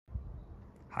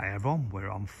Hi everyone,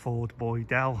 we're on Ffordd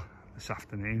Boydell this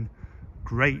afternoon.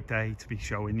 Great day to be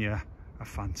showing you a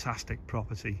fantastic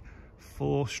property.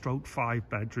 4/5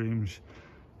 bedrooms.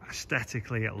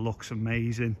 Aesthetically it looks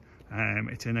amazing.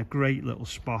 It's in a great little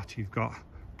spot. You've got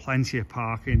plenty of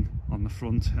parking on the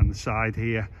front and the side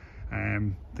here.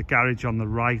 The garage on the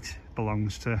right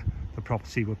belongs to the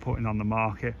property we're putting on the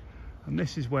market, and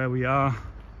this is where we are.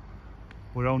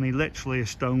 We're only literally a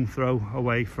stone throw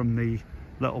away from the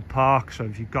little park, so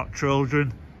if you've got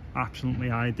children, absolutely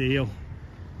ideal.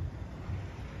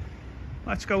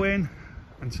 Let's go in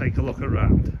and take a look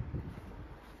around.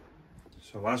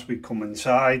 So as we come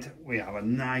inside, we have a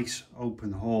nice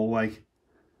open hallway,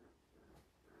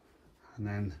 and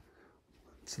then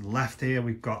to the left here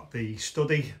we've got the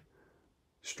study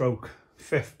stroke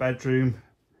 5th bedroom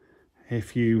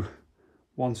if you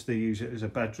want to use it as a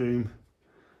bedroom,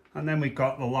 and then we've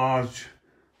got the large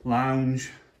lounge,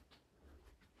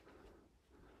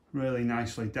 really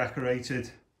nicely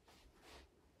decorated,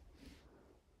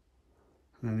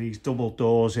 and then these double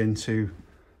doors into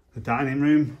the dining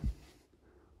room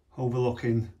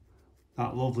overlooking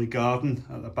that lovely garden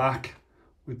at the back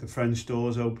with the French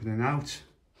doors opening out,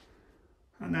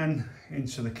 and then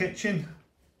into the kitchen.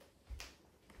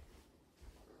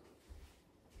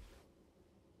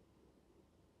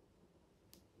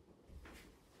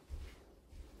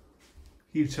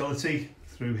 Utility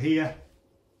through here.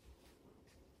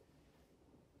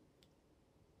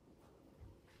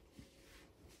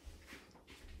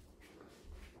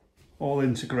 All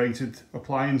integrated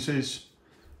appliances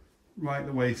right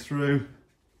the way through.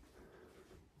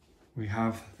 We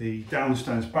have the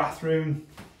downstairs bathroom,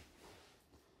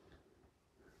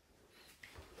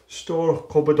 store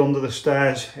cupboard under the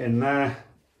stairs in there,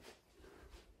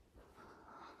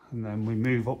 and then we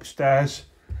move upstairs.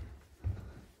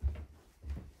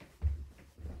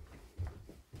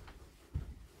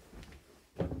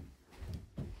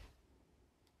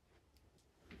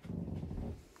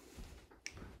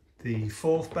 The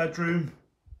 4th bedroom,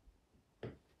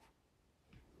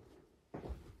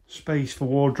 space for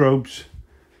wardrobes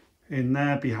in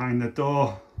there behind the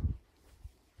door.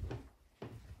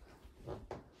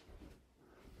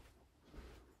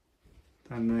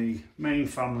 Then the main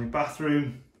family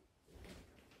bathroom.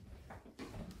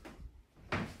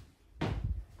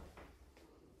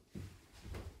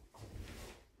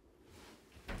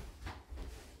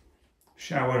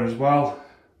 Shower as well.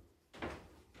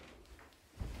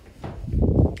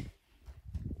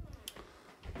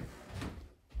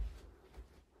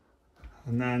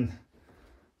 And then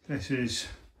this is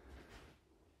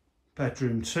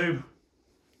bedroom 2,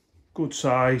 good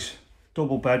size,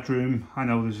 double bedroom. I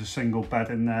know there's a single bed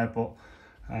in there, but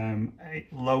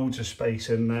loads of space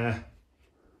in there.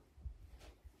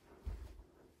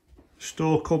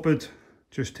 Store cupboard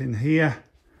just in here,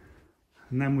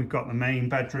 and then we've got the main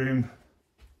bedroom.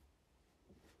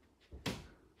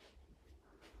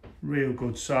 Real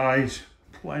good size,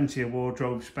 plenty of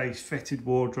wardrobe space, fitted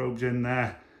wardrobes in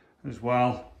there as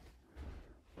well.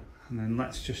 And then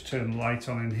let's just turn the light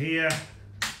on in here.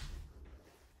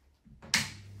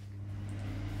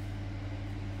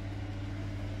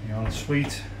 The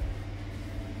ensuite.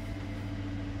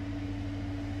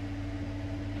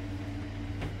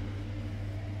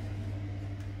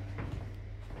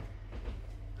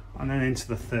 And then into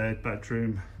the 3rd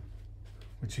bedroom,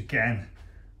 which again,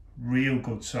 real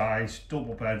good size,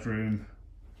 double bedroom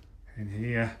in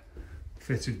here.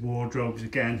 Fitted wardrobes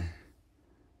again,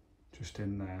 just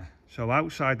in there. So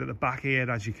outside at the back here,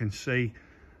 as you can see,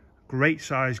 great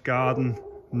sized garden,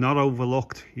 not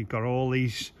overlooked. You've got all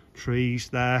these trees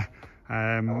there,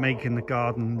 making the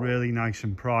garden really nice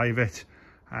and private.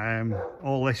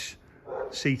 All this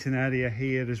seating area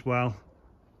here as well.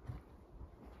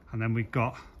 And then we've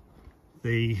got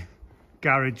the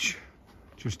garage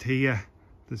just here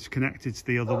that's connected to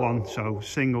the other one, so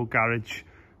single garage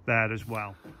there as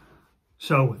well.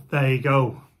 So there you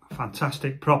go,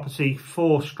 fantastic property,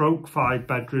 4/5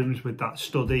 bedrooms with that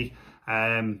study.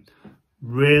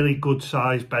 Really good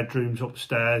sized bedrooms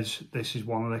upstairs. This is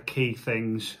one of the key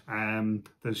things.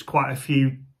 There's quite a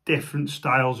few different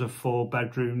styles of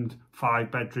 4-bedroom,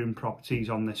 5-bedroom properties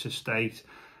on this estate,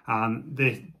 and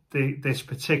this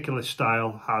particular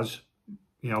style has,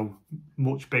 you know,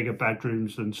 much bigger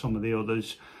bedrooms than some of the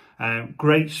others.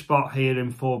 Great spot here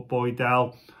in Ffordd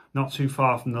Boydell, not too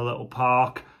far from the little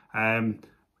park.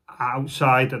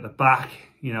 Outside at the back,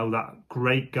 you know, that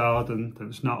great garden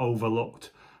that's not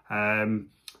overlooked.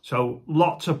 So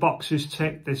lots of boxes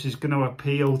ticked. This is going to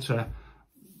appeal to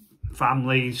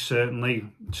families, certainly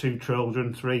 2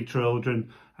 children, 3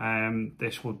 children.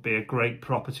 This would be a great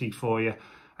property for you.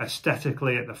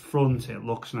 Aesthetically at the front, it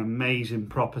looks an amazing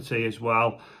property as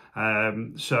well.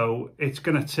 So it's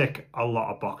going to tick a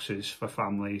lot of boxes for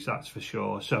families, that's for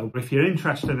sure. So if you're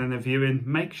interested in a viewing,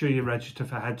 make sure you register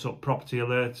for heads up property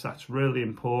alerts. That's really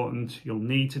important. You'll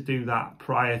need to do that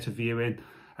prior to viewing.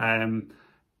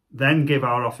 Then give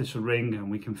our office a ring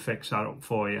and we can fix that up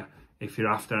for you. If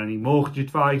you're after any mortgage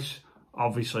advice,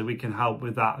 obviously we can help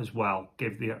with that as well.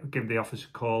 Give the office a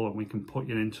call and we can put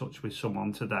you in touch with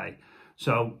someone today.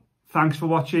 So thanks for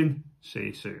watching. See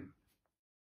you soon.